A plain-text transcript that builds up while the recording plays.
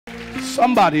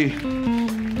Somebody,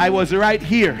 I was right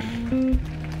here,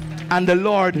 and the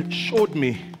Lord showed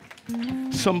me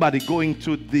somebody going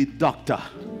to the doctor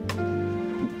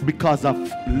because of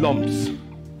lumps.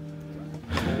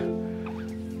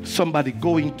 Somebody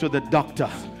going to the doctor,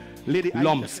 lady,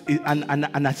 lumps,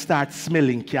 and I start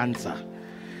smelling cancer.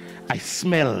 I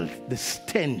smell the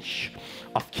stench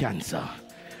of cancer.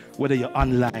 Whether you're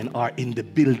online or in the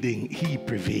building, he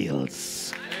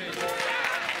prevails.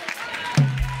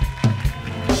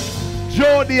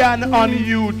 Jordan on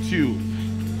YouTube.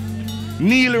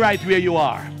 Kneel right where you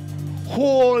are.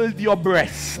 Hold your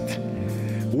breast.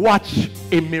 Watch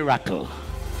a miracle.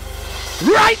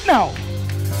 Right now,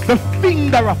 the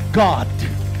finger of God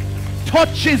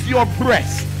touches your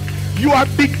breast. You are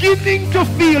beginning to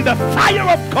feel the fire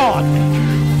of God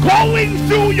going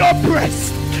through your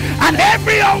breast. And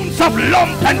every ounce of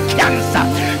lump and cancer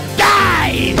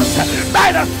dies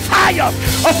by the fire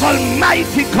of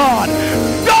Almighty God.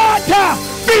 Daughter,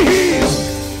 be healed.